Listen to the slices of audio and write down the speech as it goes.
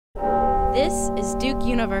This is Duke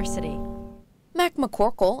University.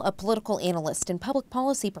 McCorkle, a political analyst and public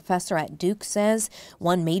policy professor at Duke, says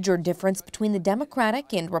one major difference between the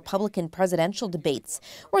Democratic and Republican presidential debates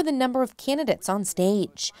were the number of candidates on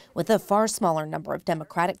stage, with a far smaller number of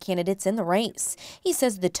Democratic candidates in the race. He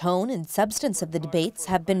says the tone and substance of the debates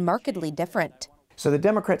have been markedly different. So the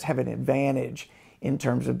Democrats have an advantage in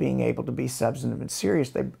terms of being able to be substantive and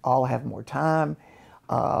serious. They all have more time,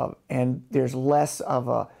 and there's less of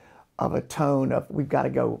a tone of we've got to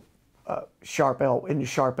go sharp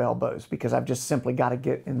elbows because I've just simply got to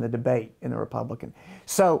get in the debate in the Republican.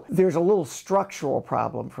 So there's a little structural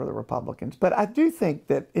problem for the Republicans. But I do think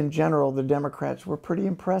that in general the Democrats were pretty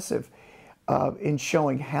impressive in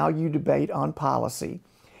showing how you debate on policy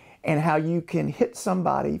and how you can hit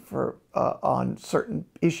somebody on certain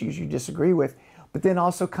issues you disagree with, but then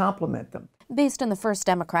also compliment them. Based on the first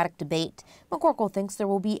Democratic debate, McCorkle thinks there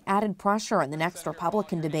will be added pressure in the next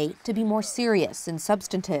Republican debate to be more serious and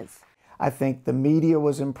substantive. I think the media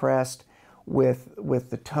was impressed with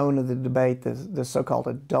the tone of the debate, the so-called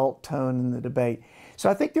adult tone in the debate. So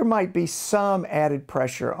I think there might be some added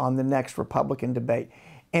pressure on the next Republican debate,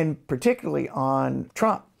 and particularly on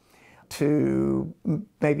Trump, to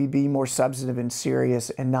maybe be more substantive and serious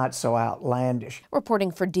and not so outlandish.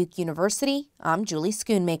 Reporting for Duke University, I'm Julie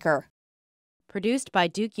Schoonmaker. Produced by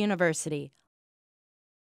Duke University.